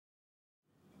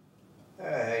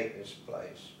hate this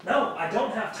place. No, I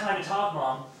don't have time to talk,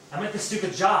 Mom. I'm at this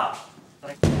stupid job.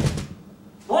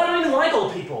 Well, I don't even like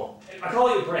old people. I call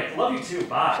you a break. Love you too.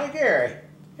 Bye. Say, Gary,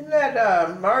 isn't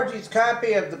that Margie's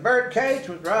copy of The Birdcage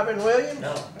with Robin Williams?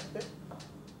 No.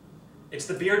 It's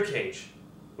The Beard Cage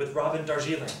with Robin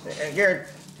Darjeeling. And Gary,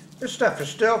 this stuff is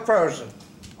still frozen.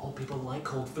 Old people like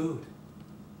cold food.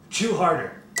 Chew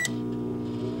harder.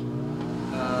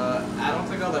 I don't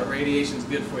think all that radiation's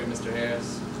good for you, Mr.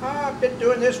 Harris. I've been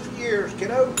doing this for years,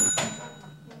 kiddo.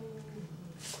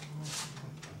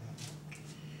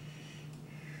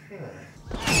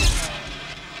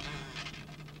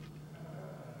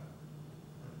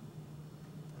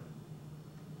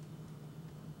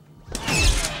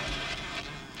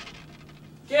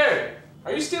 Gary,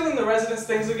 are you stealing the residents'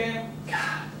 things again?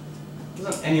 God,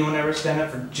 doesn't anyone ever stand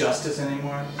up for justice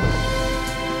anymore?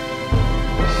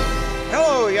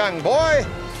 Hello, young boy.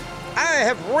 I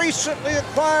have recently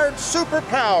acquired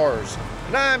superpowers,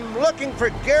 and I'm looking for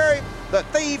Gary, the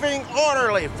thieving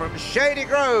orderly from Shady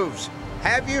Groves.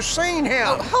 Have you seen him?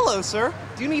 Oh, hello, sir.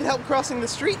 Do you need help crossing the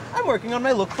street? I'm working on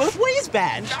my look both ways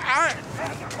badge.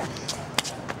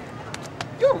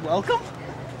 You're welcome.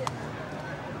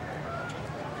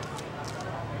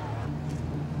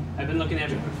 I've been looking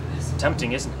everywhere for this.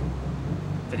 Tempting, isn't it?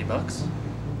 50 bucks?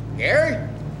 Gary,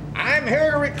 I'm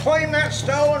here to reclaim that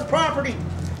stolen property.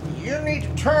 You need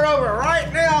to turn over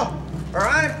right now, or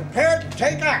I'm prepared to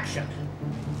take action.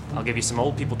 I'll give you some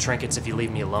old people trinkets if you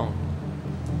leave me alone.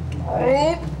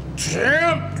 Don't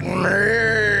tempt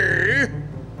me.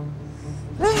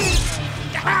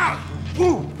 Ah!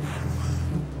 Ooh.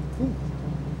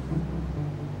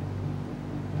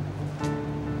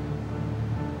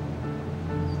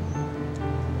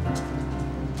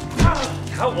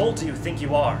 How old do you think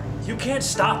you are? You can't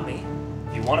stop me.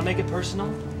 You want to make it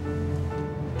personal?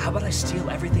 How about I steal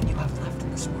everything you have left in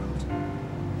this world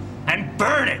and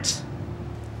burn it?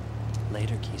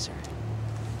 Later, Geezer.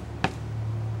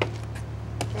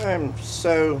 I'm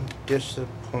so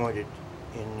disappointed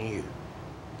in you.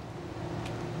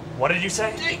 What did you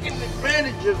say? Taking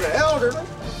advantage of the elderly.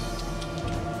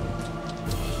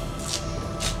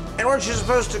 And weren't you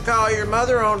supposed to call your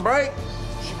mother on break?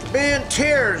 She could be in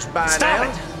tears by now. Stop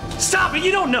it! Stop it!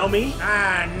 You don't know me!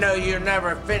 I know you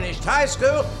never finished high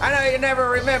school. I know you never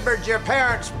remembered your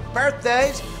parents'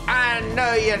 birthdays. I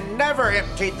know you never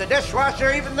emptied the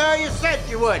dishwasher even though you said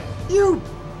you would. You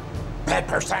bad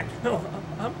person. No,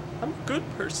 I'm a good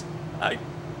person.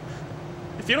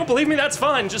 If you don't believe me, that's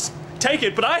fine. Just take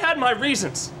it. But I had my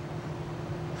reasons.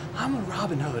 I'm a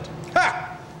Robin Hood.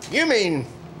 Ha! You mean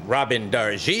Robin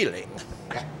Darjeeling.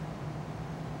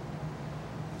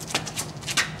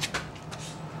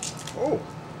 Oh,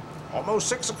 almost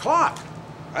 6 o'clock.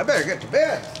 I better get to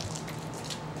bed.